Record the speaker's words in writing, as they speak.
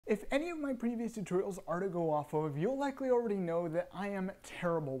If any of my previous tutorials are to go off of, you'll likely already know that I am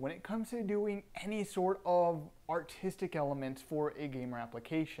terrible when it comes to doing any sort of artistic elements for a gamer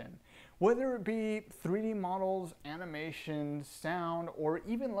application. Whether it be 3D models, animations, sound, or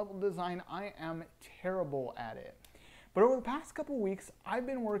even level design, I am terrible at it. But over the past couple weeks, I've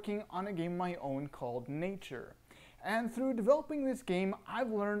been working on a game of my own called Nature. And through developing this game,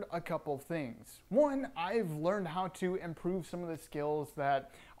 I've learned a couple things. One, I've learned how to improve some of the skills that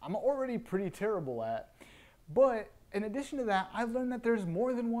I'm already pretty terrible at. But in addition to that, I've learned that there's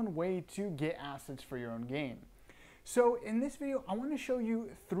more than one way to get assets for your own game. So in this video, I want to show you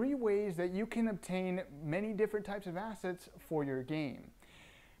 3 ways that you can obtain many different types of assets for your game.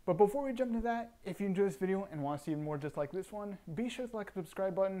 But before we jump into that, if you enjoyed this video and want to see more just like this one, be sure to like the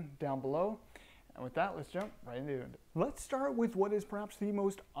subscribe button down below. And with that, let's jump right into it. Let's start with what is perhaps the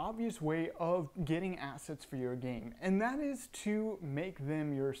most obvious way of getting assets for your game, and that is to make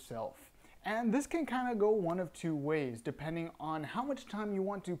them yourself. And this can kind of go one of 2 ways, depending on how much time you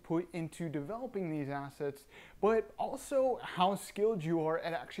want to put into developing these assets, but also how skilled you are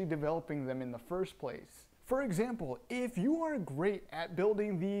at actually developing them in the first place. For example, if you are great at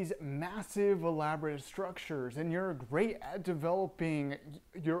building these massive elaborate structures and you're great at developing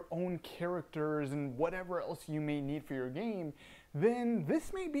your own characters and whatever else you may need for your game, then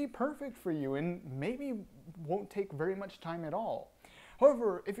this may be perfect for you and maybe won't take very much time at all.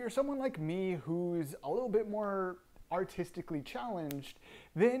 However, if you're someone like me who's a little bit more artistically challenged,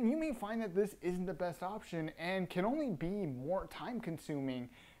 then you may find that this isn't the best option and can only be more time consuming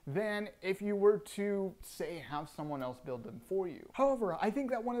than if you were to, say, have someone else build them for you. However, I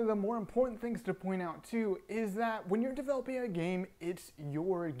think that one of the more important things to point out too is that when you're developing a game, it's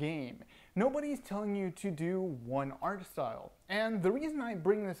your game. Nobody's telling you to do one art style. And the reason I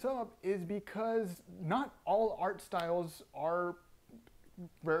bring this up is because not all art styles are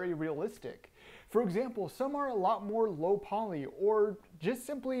very realistic. For example, some are a lot more low poly or just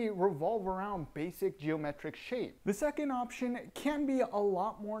simply revolve around basic geometric shape. The second option can be a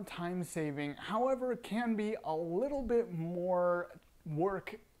lot more time saving, however, it can be a little bit more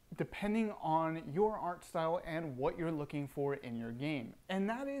work depending on your art style and what you're looking for in your game. And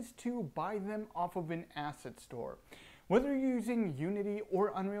that is to buy them off of an asset store. Whether you're using Unity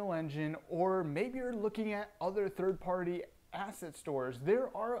or Unreal Engine, or maybe you're looking at other third-party asset stores, there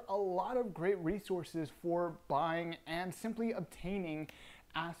are a lot of great resources for buying and simply obtaining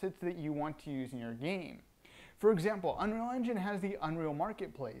assets that you want to use in your game. For example, Unreal Engine has the Unreal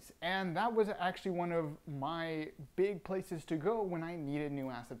Marketplace, and that was actually one of my big places to go when I needed new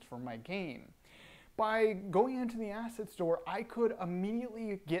assets for my game. By going into the asset store, I could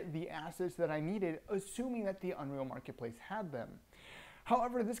immediately get the assets that I needed, assuming that the Unreal Marketplace had them.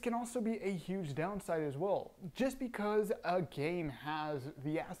 However, this can also be a huge downside as well. Just because a game has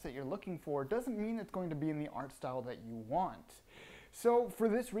the asset you're looking for doesn't mean it's going to be in the art style that you want. So for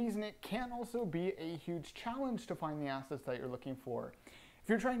this reason, it can also be a huge challenge to find the assets that you're looking for. If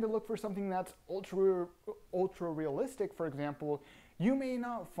you're trying to look for something that's ultra realistic, for example, you may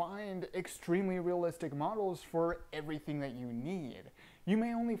not find extremely realistic models for everything that you need. You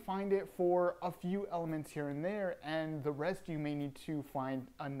may only find it for a few elements here and there, and the rest you may need to find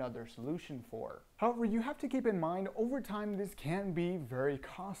another solution for. However, you have to keep in mind, over time this can be very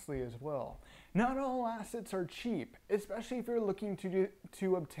costly as well. Not all assets are cheap, especially if you're looking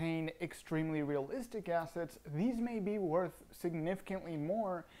to obtain extremely realistic assets. These may be worth significantly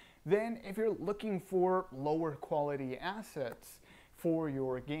more than if you're looking for lower quality assets for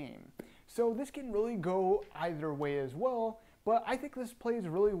your game. So this can really go either way as well. But I think this plays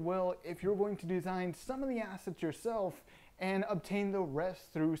really well if you're going to design some of the assets yourself and obtain the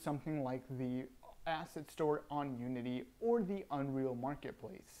rest through something like the asset store on Unity or the Unreal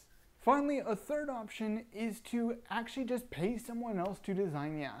Marketplace. Finally, a third option is to actually just pay someone else to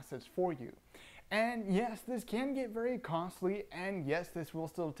design the assets for you. And yes, this can get very costly, and yes, this will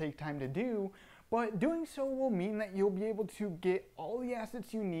still take time to do, but doing so will mean that you'll be able to get all the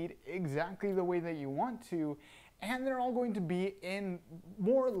assets you need exactly the way that you want to, and they're all going to be in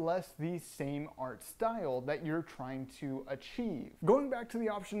more or less the same art style that you're trying to achieve. Going back to the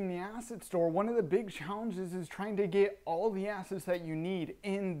option in the asset store, one of the big challenges is trying to get all the assets that you need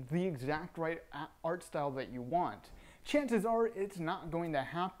in the exact right art style that you want. Chances are it's not going to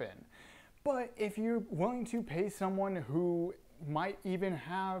happen. But if you're willing to pay someone who might even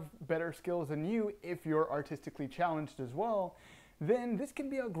have better skills than you, if you're artistically challenged as well, then this can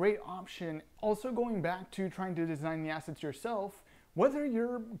be a great option. Also, going back to trying to design the assets yourself, whether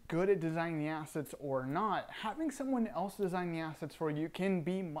you're good at designing the assets or not, having someone else design the assets for you can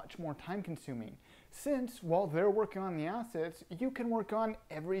be much more time consuming. since while they're working on the assets, you can work on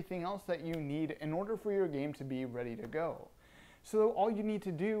everything else that you need in order for your game to be ready to go. So all you need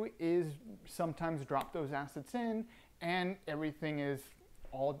to do is sometimes drop those assets in and everything is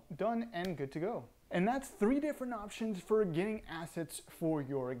all done and good to go. And that's 3 different options for getting assets for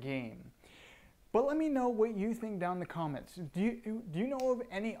your game. But let me know what you think down in the comments. Do you know of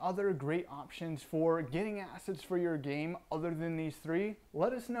any other great options for getting assets for your game other than these 3?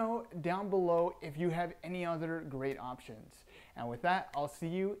 Let us know down below if you have any other great options. And with that, I'll see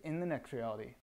you in the next reality.